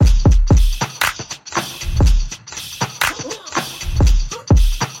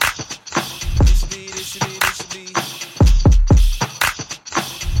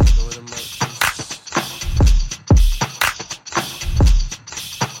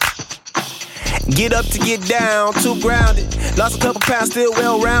Get up to get down, too grounded. Lost a couple pounds, still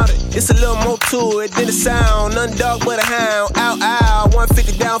well-rounded. It's a little more to it than the sound. None dog but a hound. Ow,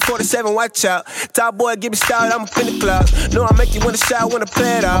 150 down, 47, watch out. Top boy, get me started, I'm up in the clouds. Know I make you wanna shout, wanna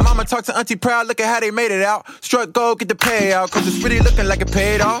play it out. My mama talked to Auntie Proud, look at how they made it out. Struck gold, get the payout, cause it's really looking like it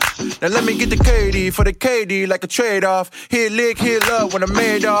paid off. Now let me get the KD for the KD like a trade-off. Hit lick, hit love when I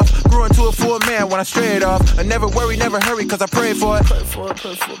made off. Grew into a full man when I strayed off. I never worry, never hurry, cause I pray for it.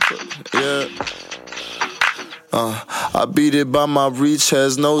 Yeah. I beat it by my reach,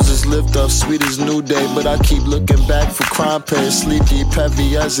 heads, noses lift up, sweet as new day. But I keep looking back for crime pay, sleep deep,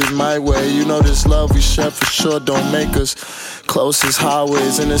 heavy as it my way. You know this love we share for sure don't make us close as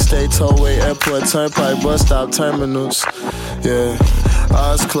highways, interstate, tollway, airport, turnpike, bus stop, terminals. Yeah,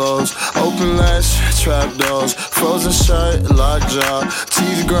 eyes closed, open latch, trap doors, frozen shirt, lockjaw,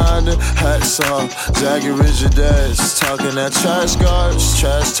 teeth grinding, hats off, jagged rigid edge, talking at trash guards,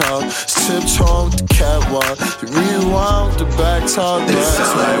 trash talk, tiptoe with the catwalk. Rewind the back talk. This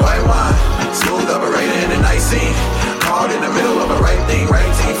sound like white wine, smooth operating in an ice scene. Caught in the middle of a right thing,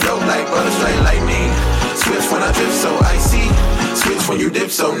 right team, float like butter, straight lightning. Switch when I drift so icy, switch when you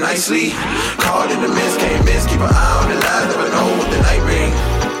dip so nicely. Caught in the mist, can't miss, keep an eye on the line, never know what the night bring.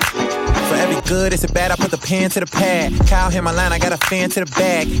 For every good, it's a bad, I put the pen to the pad. Kyle hit my line, I got a fan to the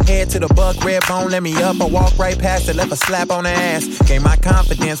back. Head to the buck, red bone, let me up. I walk right past it, left a slap on the ass. Gain my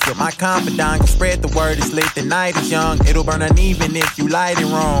confidence with my confidant. Spread the word, it's late, the night is young. It'll burn uneven if you light it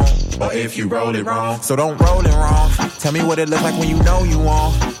wrong, or if you roll it wrong. So don't roll it wrong. Tell me what it look like when you know you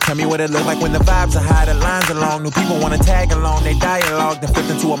on. Tell me what it look like when the vibes are high, the lines are long. New people wanna tag along, they dialogue, then flip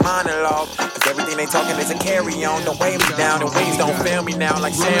into a monologue. Cause everything they talking is a carry on. Don't weigh me down, the waves don't fail me now.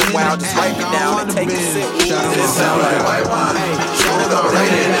 Like Sam Wow, just write me down and take a sip. This sound like white wine, smooth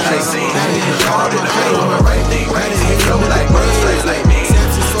operating in an ice scene. Caught in the middle of a right thing, right team, float like butter, straight lightning.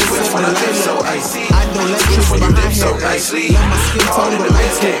 Switch when I dip so icy, switch when you dip so nicely. Caught in the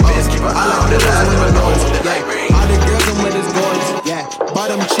mist, can't miss, keep an eye on the line, never know what the night bring. All the girls I'm with is gorgeous, yeah.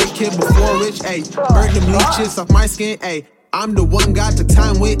 Bottom chick here before rich, ayy. Burn them leeches off my skin, ayy. I'm the one got the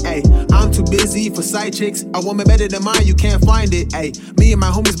time with, ayy. I'm too busy for side chicks. A woman better than mine, you can't find it, ayy. Me and my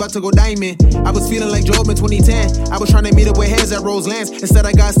homies about to go diamond. I was feeling like Job in 2010. I was trying to meet up with heads at Roselands. Instead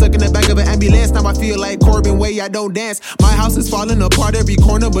I got stuck in the back of an ambulance. Now I feel like Corbin Way, I don't dance. My house is falling apart every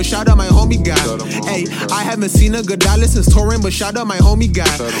corner, but shout out my homie guy. Ayy, I haven't seen a good dollar since touring, but shout out my homie guy.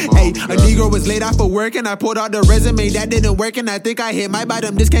 Ayy, a Negro was laid off for work and I pulled out the resume that didn't work, and I think I hit my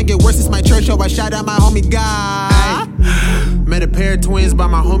bottom. This can't get worse, it's my church, so I shout out my homie guy. Met a pair of twins by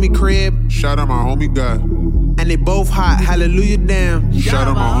my homie crib. Shout out my homie God. And they both hot, hallelujah damn. Shout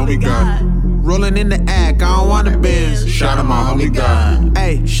out my homie God. Rolling in the act, I don't want to Benz. Shout out my homie God.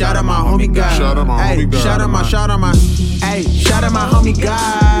 Ayy, shout out my homie God. Shout out my homie God. Shout out my, ayy, shout out my homie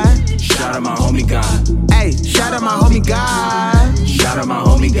God. Shout out my homie God. Ayy, shout out my homie God. Shout out my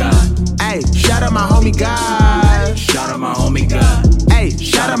homie God. Ayy, shout out my homie God. Shout out my homie God. Ayy,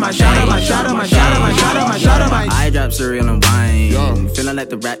 shout out my, shout out my, shout out my, shout out my, shout out my, shout out my. I drop cereal and wine. Yo. Feeling like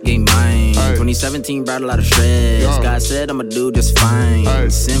the rap game mine. Aye. 2017 brought a lot of stress. Yo. God said I'ma do just fine. Aye.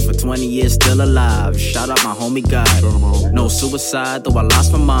 Sin for 20 years, still alive. Shout out my homie God. No suicide, though I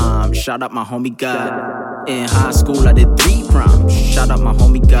lost my mom. Shout out my homie God. In high school, I did 3 proms. Shout out my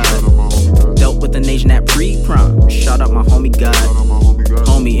homie God. Dealt with an Asian at pre-prom. Shout out my homie God.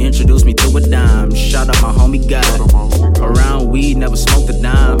 Homie introduced me to a dime. Shout out my homie God. Around weed, never smoked a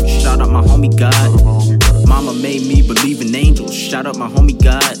dime. Shout out my homie God. Mama made me believe in angels. Shout out my homie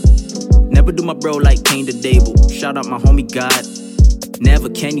God. Never do my bro like Cain to Dable. Shout out my homie God. Never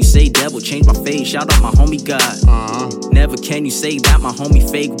can you say devil, change my face. Shout out my homie God. Never can you say that my homie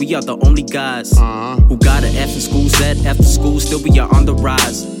fake. We are the only guys who got an F in school, said after school, still we are on the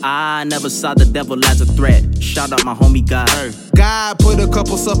rise. I never saw the devil as a threat. Shout out my homie God. God put a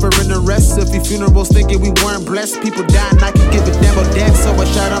couple suffering to rest. If your funerals thinking we weren't blessed, people dying, I can give a damn about that. So I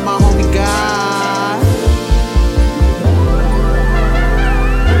shout out my homie God.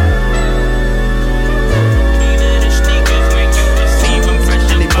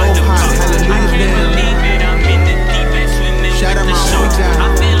 Shout out my homie God.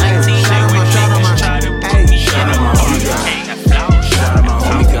 Shout out my, shout out my, ayy, shout out my homie God. Shout out my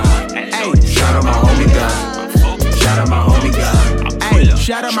homie God. Ayy, Shout out my homie God. Shout out my homie God. ayy,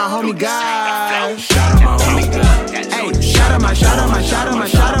 shout out my homie God. Shout out my homie God. Ayy, shout out my, shout out my, shout out my,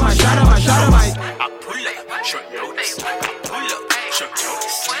 shout out my, shout out my, shout out my. I pull up, short notice. I pull up, short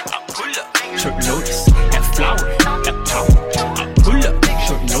notice. I pull up, short notice. That flower, that power. I pull up,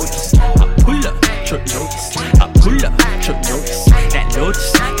 short notice. I pull up, short notice. I pull up, short notice. That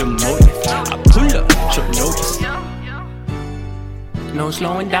notice, the motive. I pull up, short notice. No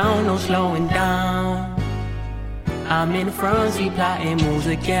slowing down, no slowing down. I'm in the front seat plotting moves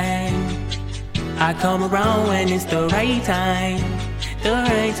again. I come around when it's the right time,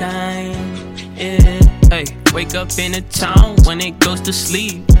 yeah. Hey, wake up in a town when it goes to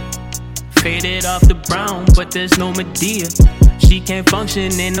sleep. Faded off the brown, but there's no Medea. She can't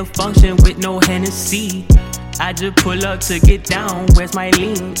function in a function with no Hennessy. I just pull up to get down, where's my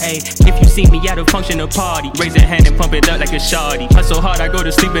lean? Ay, if you see me at a function or party, raise a hand and pump it up like a shawty. Hustle hard, I go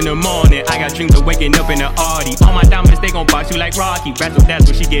to sleep in the morning. I got dreams of waking up in the Audi. All my diamonds, they gon' box you like Rocky. Razzle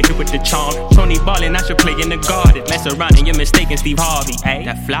dazzle, she get hit with the charm. Tony ballin', I should play in the garden. Mess around and you're mistaken, Steve Harvey. Ay,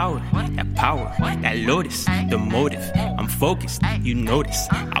 that flower, that power, that lotus, the motive. I'm focused, you notice.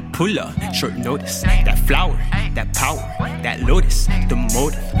 I pull up, short notice. That flower, that power, that lotus, the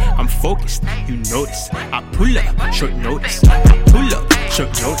motive. I'm focused, you notice. I pull up, short notice. I pull up, short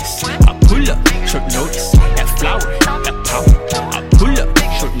notice. I pull up, short notice. That flower, that power. I pull up,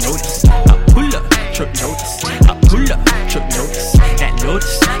 short notice. I pull up, short notice. I pull up, short notice. That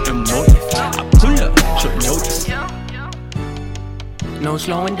lotus, the motive. I pull up, short notice. No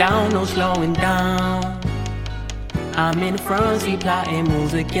slowing down, no slowing down. I'm in the front seat plotting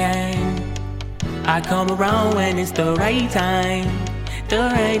moves again. I come around when it's the right time,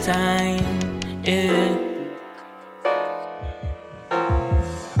 yeah.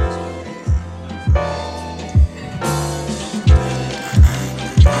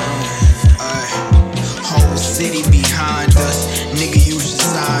 Whole city behind us, nigga, you should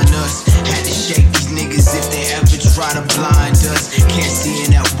sign us. Had to shake these niggas if they ever try to blind us. Can't see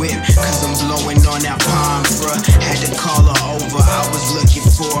in that whip, cause I'm blowing on that palm, bruh. Had to call her over, I was looking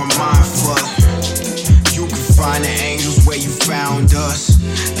for a mind fuck. You can find the angels where you found us.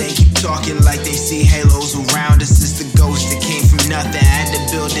 They keep talking like they see halos around us. It's the ghost that came from nothing, had to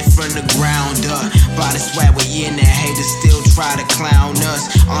build it from the ground up. By the swag we in there, haters still try to clown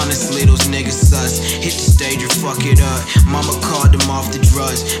us. Honestly, those niggas sus. Hit the stage or fuck it up. Mama called them off the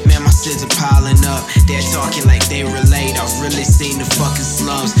drugs. Man, my sins are piling up. They're talking like they relate. I've really seen the fucking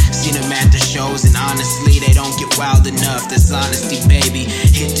slums. Seen them at the shows, and honestly, they don't get wild enough. That's honesty, baby.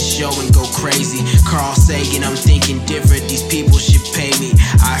 Hit the show and go crazy. Carl Sagan, I'm thinking different. These people should pay me.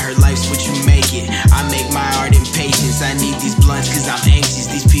 I heard life's what you make it. I make my art in patience. I need these blunts cause I'm anxious.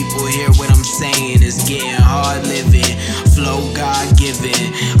 These people hear what I'm saying. It's getting hard living. Flow God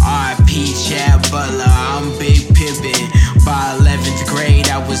given. R.I.P. Chad Butler. I'm big pimpin'. By 11th grade,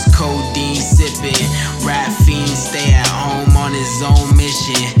 I was codeine sipping. Rap fiend stay at home on his own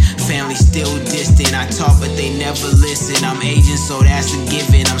mission. Family still distant. I talk but they never listen. I'm aging so that's a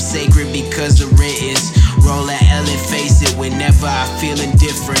given. I'm sacred because of writtens. Roll at L and face it whenever I feel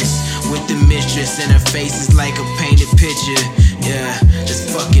indifference. With the mistress and her face is like a painted picture. Yeah, it's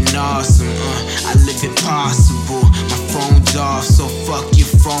fucking awesome. I live impossible. My phone's off, so fuck your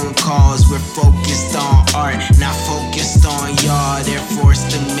phone calls. We're focused on art, not focused on y'all. They're forced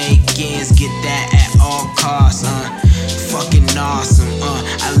to make ends, get that at all costs. Fucking awesome.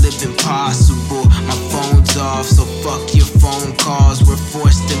 I live impossible. My phone's off, so fuck your phone calls. We're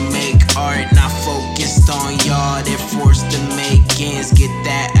forced to make art, not focused on y'all. They're forced to make ends, get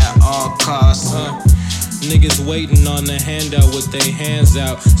that at all costs. Niggas waiting on the handout with their hands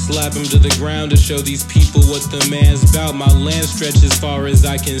out. Slap him to the ground to show these people what the man's bout. My land stretch as far as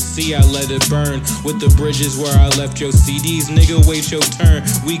I can see, I let it burn. With the bridges where I left your CDs, nigga, wait your turn.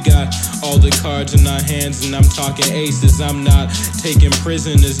 We got all the cards in our hands and I'm talking aces. I'm not taking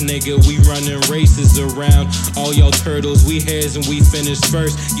prisoners, nigga, we running races around. All y'all turtles, we hairs and we finish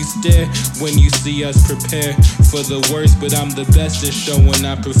first. You stare when you see us prepare for the worst, but I'm the best at show when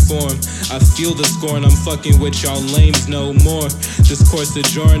I perform. I feel the scorn, I'm fucking with y'all lames no more. This course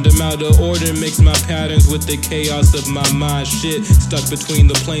adjourned, I'm out of order. Mix my patterns with the chaos of my mind. Shit, stuck between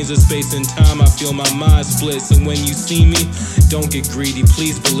the planes of space and time. I feel my mind split. So when you see me, don't get greedy,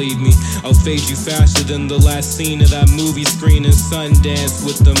 please believe me. I'll fade you faster than the last scene of that movie screen in Sundance.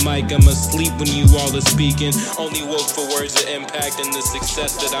 With the mic, I'm asleep when you all are speaking. Only woke for words of impact and the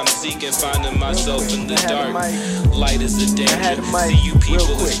success that I'm seeking. Finding myself in the dark, light is a danger. See you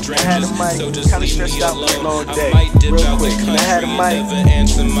people as strangers, so just leave me alone. I might dip out the country and never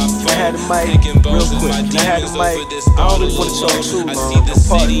answer my phone. Taking bones of my demons over this bottle alone. I see the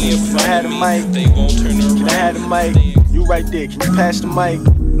city in front of me, they won't turn around. I had the mic, you right there, can you pass the mic?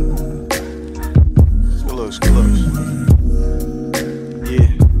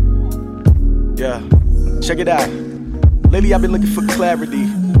 Yeah, check it out. Lately I've been looking for clarity,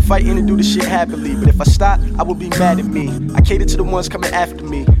 fighting to do this shit happily. But if I stop, I will be mad at me. I cater to the ones coming after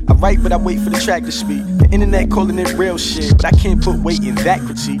me. I write but I wait for the track to speak. The internet calling it real shit, but I can't put weight in that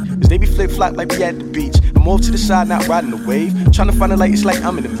critique. Cause They be flip-flop like we at the beach. I'm off to the side, not riding the wave. Tryna find a light, it's like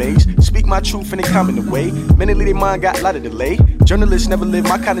I'm in a maze. Speak my truth and they come in the way. Mentally, they mind got a lot of delay. Journalists never live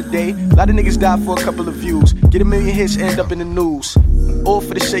my kind of day. A lot of niggas die for a couple of views. Get a million hits, end up in the news. All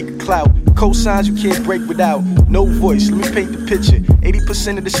for the sake of clout. Cosigns you can't break without. No voice, let me paint the picture.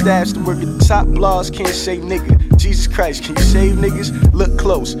 80% of the staffs that work at the top blogs can't say nigga. Jesus Christ, can you save niggas? Look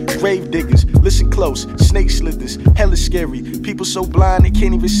close, grave diggers, listen close. Snake slithers, hella scary. People so blind they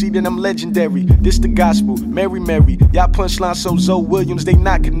can't even see that I'm legendary. This the gospel, Mary Mary. Y'all punchline so Zoe Williams, they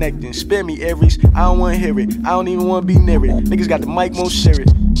not connecting. Spare me Aries, I don't wanna hear it. I don't even wanna be near it. Niggas got the mic, won't share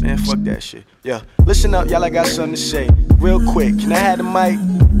it. Man, fuck that shit. Yeah, listen up, y'all, I got something to say. Real quick, can I have the mic?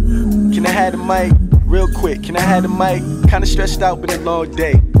 Can I have the mic? Real quick, can I have the mic? Kinda stressed out, been a long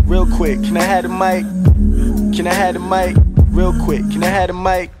day. Real quick, can I have the mic? Can I have the mic? Real quick, can I have the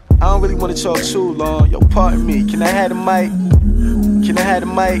mic? I don't really wanna talk too long. Yo, pardon me, can I have the mic? Can I have the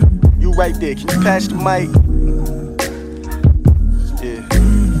mic? You right there, can you pass the mic?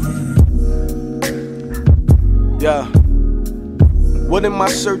 Yeah. What am I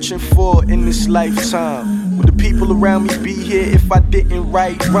searching for in this lifetime? Would the people around me be here if I didn't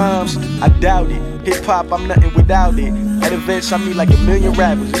write rhymes? I doubt it. Hip hop, I'm nothing without it. At events, I meet like a million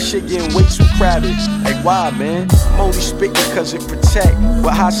rappers. This shit getting way too crowded. Like, why, man? I'm only spitting because it protect.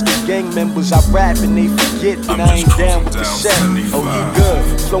 But hostile gang members, I rap and they forget that I ain't down with the set. Oh, he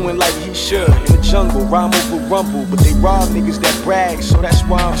good, flowing like he should. In the jungle, rhyme over rumble. But they rob niggas that brag, so that's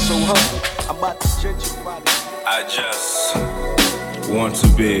why I'm so humble. I'm about to gentrify this. I just want to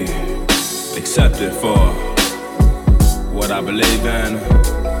be accepted for what I believe in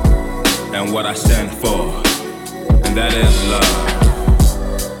and what I stand for, and that is love.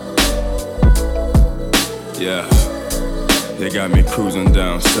 Yeah, they got me cruising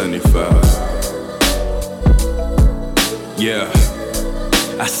down 75. Yeah,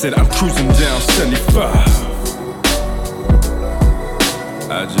 I said I'm cruising down 75.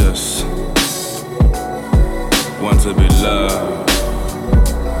 I just want to be loved.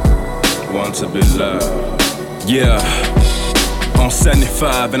 Want to be loved. Yeah, on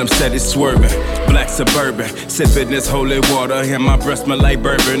 75 and I'm steady swerving. Black Suburban, sipping this holy water. And my breath smell like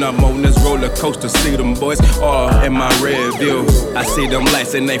bourbon. I'm on this roller coaster, see them boys all in my rear view. I see them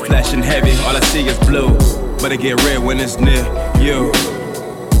lights and they flashing heavy. All I see is blue, but it get red when it's near you.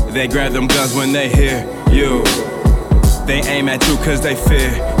 They grab them guns when they hear you. They aim at you cause they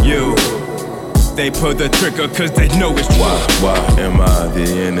fear you. They pull the trigger cause they know it's true. Why am I the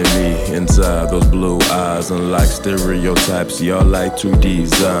enemy inside those blue eyes? Unlike stereotypes, y'all like to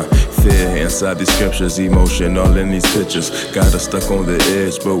design fear inside these scriptures, emotion all in these pictures. Got us stuck on the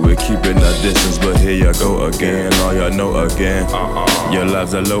edge, but we're keeping our distance. But here y'all go again, all y'all know again. Your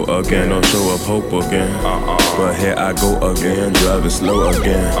lives are low again, don't show up hope again. But here I go again, driving slow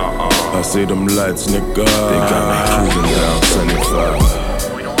again. I see them lights, nigga. They got me cruising down 75.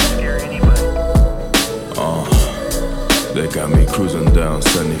 They got me cruising down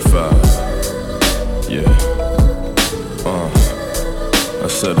 75. Yeah. I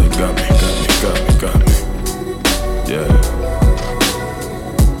said they got me. Yeah.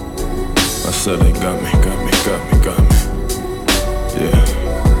 I said they got me. Yeah.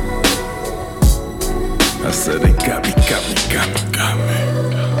 I said they got me.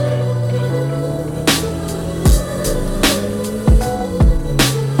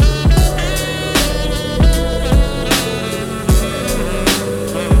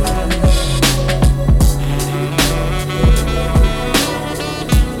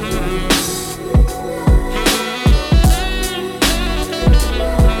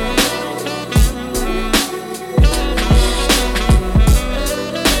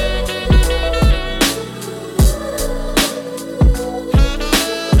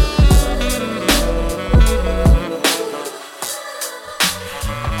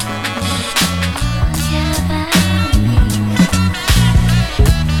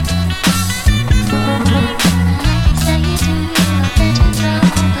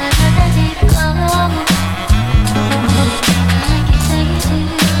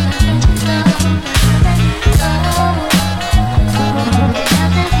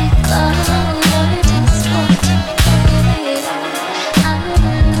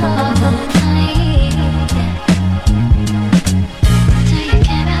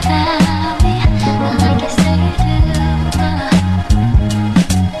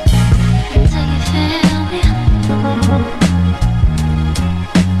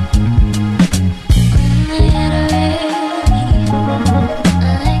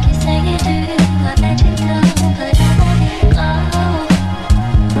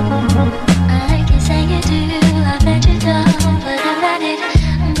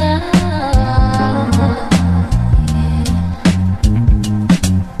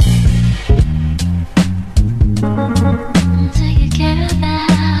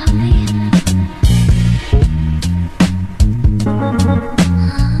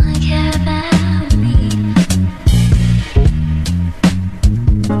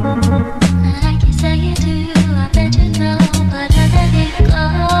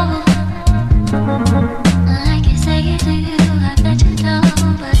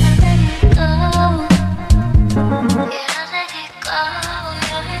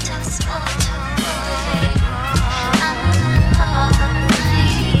 Hey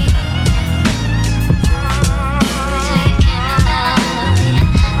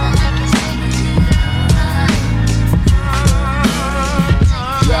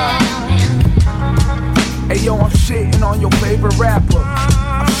yo, I'm shitting on your favorite rapper.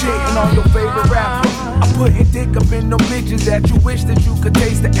 I'm shitting on your favorite rapper. I'm putting dick up in them bitches that you wish that you could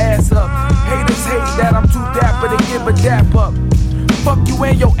taste the ass up. Haters hate that I'm too dapper to give a dap up. Fuck you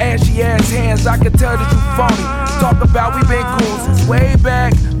and your ashy ass hands, I can tell that you phony. Talk about we been cool since way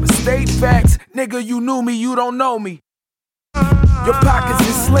back, but state facts, nigga, you knew me, you don't know me. Your pockets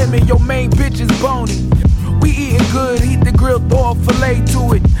is slim and your main bitch is bony. We eating good, heat the grill, throw a filet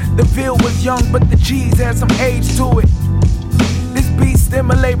to it. The veal was young, but the cheese had some age to it. This beat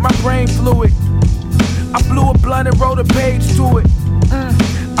stimulate my brain fluid. I blew a blunt and wrote a page to it.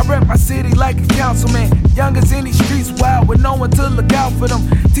 I rep my city like a councilman. Young as any streets wild with no one to look out for them.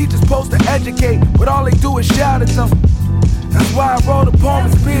 Teachers supposed to educate, but all they do is shout at them. That's why I wrote a poem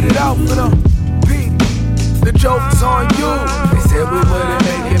and spit it out for them. Pete, the joke's on you. They said we wouldn't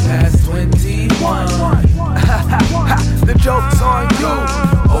make it past 21. The joke's on you.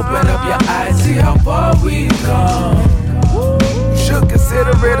 Open up your eyes, see how far we come. You should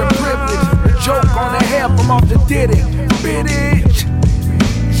consider it a privilege. A joke on the half, I'm off the did it, bitch.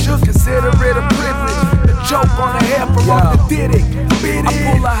 You should consider it a privilege. A joke on the half, I'm off the did it, bitch.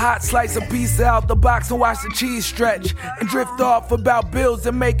 I pull a hot slice of pizza out the box and watch the cheese stretch. And drift off about bills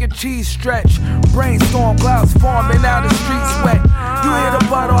and make a cheese stretch. Brainstorm clouds forming out the street sweat. You hit a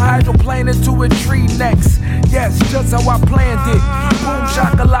bottle hydroplane into a tree next. Yes, just how I planned it. Boom,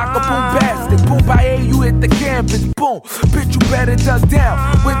 shakalaka, boom, bastard. Boom, bae, you hit the canvas. Boom, bitch, you better duck down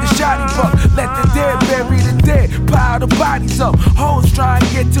with the shotty buck. Let the dead bury the dead. Pile the bodies up. Hoes try and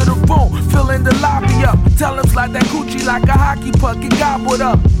get to the room. Filling the lobby up. Tell them slide that coochie like a hockey puck. Get gobbled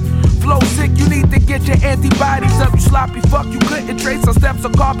up. Flow sick, you need to get your antibodies up. You sloppy fuck, you couldn't trace our steps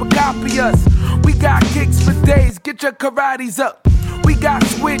or carbon copy us. We got kicks for days, get your karates up. We got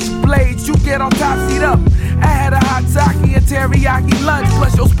switchblades, you get on top, seat up. I had a hot sake and teriyaki lunch.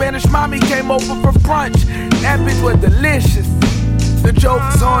 Plus your Spanish mommy came over for brunch. That bitch was delicious. The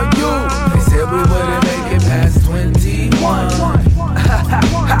joke's on you. They said we wouldn't make it past 21.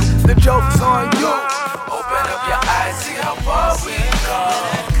 The joke's on you. Open up your eyes, see how far we come.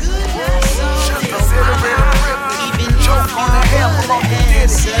 Should consider it a privilege. Joke on the hell, I'm off the did it.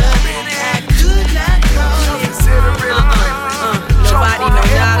 Should consider it a privilege. Nobody know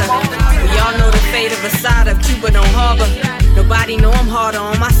nada. We all know the fate of Asada, Cuba don't harbor. Nobody know I'm harder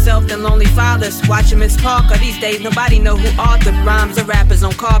on myself than lonely fathers. Watching Miss Parker these days, nobody know who authored rhymes or rappers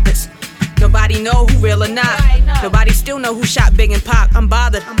on carpets. Nobody know who real or not. Nobody still know who shot Big and Pac. I'm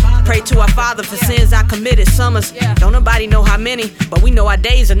bothered. Pray to our Father for sins I committed. Summers, don't nobody know how many, but we know our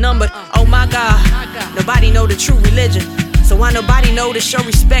days are numbered. Oh my God, nobody know the true religion. So why nobody know to show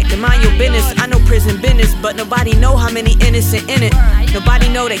respect and mind your business? I know prison business, but nobody know how many innocent in it. Nobody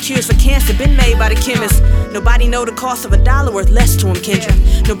know that cures for cancer been made by the chemist. Nobody know the cost of $1 worth less to him, Kendrick.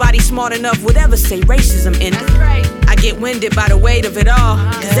 Nobody smart enough would ever say racism ended. I get winded by the weight of it all,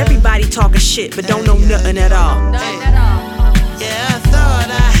 cause everybody talking shit but don't know nothing at all. Yeah, I thought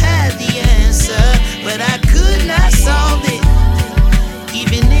I had the answer, but I could not solve it.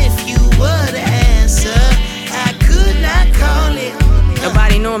 Even if you were the answer, I could not call it.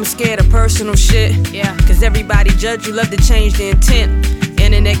 Nobody know I'm scared of personal shit. Cause everybody judge you, love to change the intent.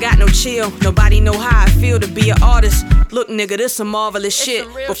 Internet got no chill. Nobody know how I feel to be an artist. Look, nigga, this some marvelous shit.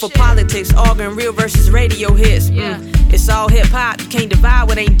 But for politics, arguing real versus radio hits. It's all hip hop. You can't divide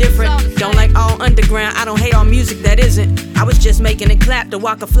what ain't different. Don't like all underground. I don't hate all music that isn't. I was just making it clap to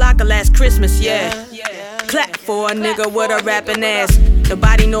Waka Flocka last Christmas. Clap for a nigga with a rapping ass.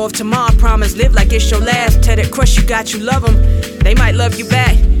 Nobody know if tomorrow promise live like it's your last. Tell that crush you got, you love them. They might love you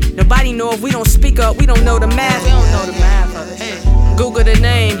back. Nobody know if we don't speak up, we don't know the math. We don't know the math of it. Google the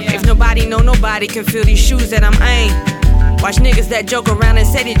name. If nobody know, nobody can feel these shoes that I'm aimed. Watch niggas that joke around and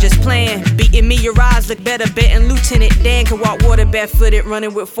say they just playing. Beating me, your eyes look better. Betting Lieutenant Dan can walk water barefooted,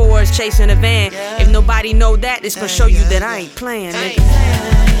 running with fours, chasing a van. If nobody know that, it's gonna show you that I ain't playing, nigga.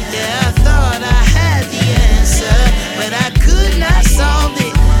 Yeah, I thought I had the answer, but I could not solve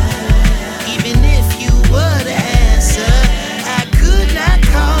it. Even if you were the answer, I could not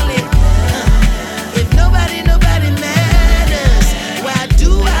call it. If nobody matters, why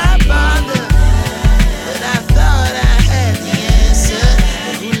do I bother? But I thought I had the answer,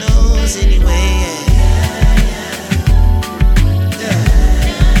 but who knows anyway?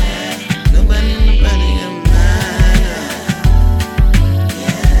 Nobody matters.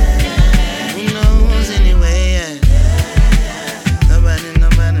 Who knows anyway?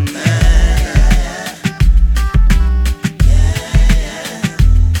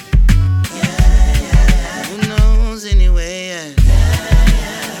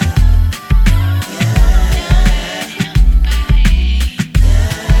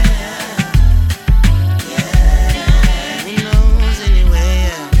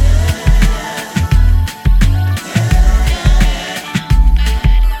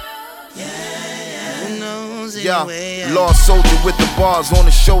 Wow, lost soldier with the bars on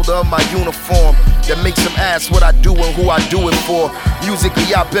the shoulder of my uniform that makes them ask what I do and who I do it for.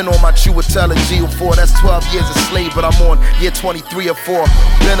 Musically, I've been on my true intelligence 4. That's 12 years a slave, but I'm on year 23 or 4.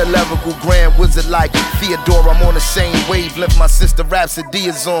 Been a lyrical grand wizard like Theodore. I'm on the same wavelength my sister Rhapsody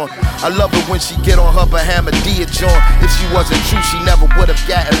is on. I love it when she get on her Bahamadia John. If she wasn't true, she never would have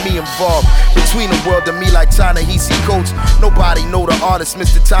gotten me involved. Between the world and me like Ta-Nehisi Coates. Nobody know the artist,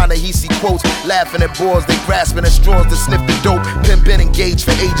 Mr. Ta-Nehisi quotes. Laughing at boys, they grasping at straws to sniff the dope. Been engaged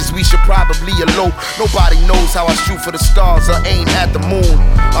for ages, we should probably elope. Nobody knows how I shoot for the stars or aim at the moon,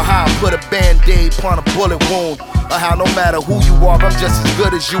 or how I put a band-aid upon a bullet wound, or how no matter who you are, I'm just as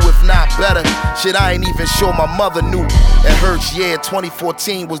good as you, if not better. Shit, I ain't even sure my mother knew. It hurts, yeah,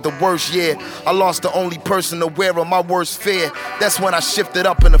 2014 was the worst year. I lost the only person aware of my worst fear. That's when I shifted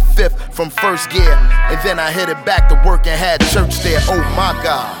up in the 5th from first gear, and then I headed back to work and had church there. Oh my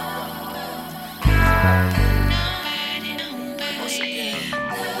God.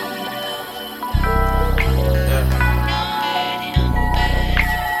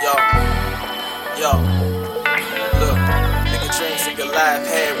 Yo, look, nigga dreams nigga live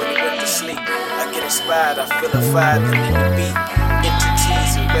had when he went to sleep. I get inspired, I feel a fire that need to be.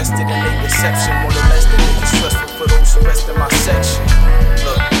 Entities invested in their deception, more or less than niggas stressful for those who rest in my section.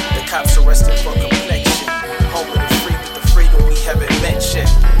 Look, the cops arresting for complexion. Home of the free with the freedom we haven't met yet.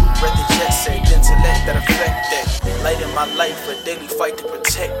 Rather jet set than to let that affect that. Light in my life, a daily fight to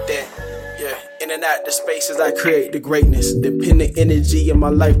protect that. Yeah, in and out the spaces I create the greatness. Dependent energy in my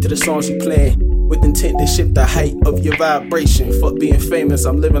life to the songs you playing. With intent to shift the height of your vibration. Fuck being famous,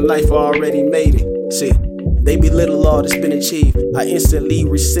 I'm living life, I already made it. See, they belittle all that's been achieved. I instantly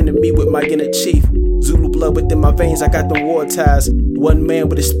rescinded me with my inner chief. Zulu blood within my veins, I got the war ties. One man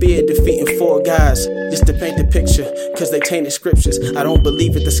with a spear defeating 4 guys. Just to paint the picture, cause they tainted scriptures. I don't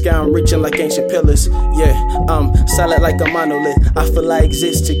believe it, the sky I'm reaching like ancient pillars. Yeah, I'm solid like a monolith. I feel I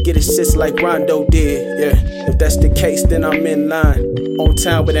exist to get assists like Rondo did. Yeah, if that's the case, then I'm in line. On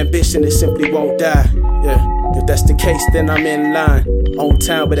time with ambition, it simply won't die. Yeah, if that's the case, then I'm in line. On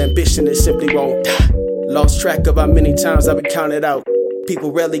time with ambition, it simply won't die. Lost track of how many times I've been counted out.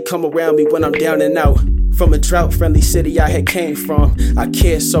 People rarely come around me when I'm down and out. From a drought-friendly city I had came from. I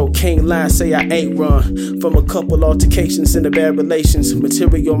care so, can't lie, say I ain't run. From a couple altercations and the bad relations.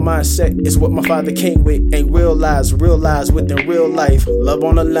 Material mindset is what my father came with. Ain't realize within real life. Love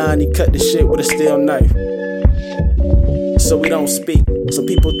on the line, he cut the shit with a steel knife. So we don't speak. Some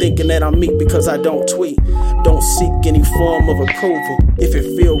people thinking that I'm meek because I don't tweet. Don't seek any form of approval. If it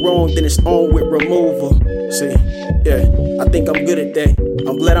feel wrong, then it's on with removal. See, yeah, I think I'm good at that.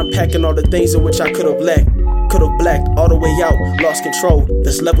 I'm glad I'm packing all the things in which I could've lacked. Could've blacked all the way out, lost control.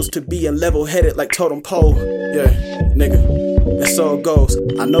 There's levels to be and level-headed like totem pole. Yeah, nigga, that's all it goes.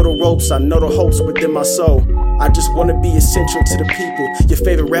 I know the ropes, I know the hopes within my soul. I just wanna be essential to the people. Your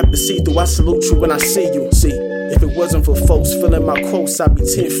favorite rapper see through, I salute you when I see you. See, if it wasn't for folks filling my quotes, I'd be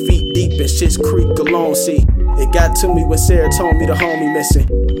 10 feet deep in Shit's Creek alone. See, it got to me when Sarah told me the homie missing.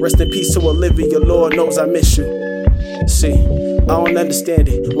 Rest in peace to Olivia, Lord knows I miss you. See, I don't understand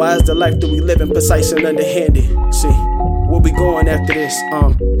it. Why is the life that we live in precise and underhanded? See, where we going after this?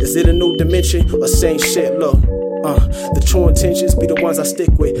 Is it a new dimension or same shit? Look, the true intentions be the ones I stick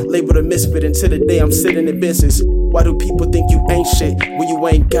with. Labeled a misfit until the day I'm sitting in business. Why do people think you ain't shit when you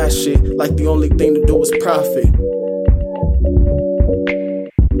ain't got shit? Like the only thing to do is profit.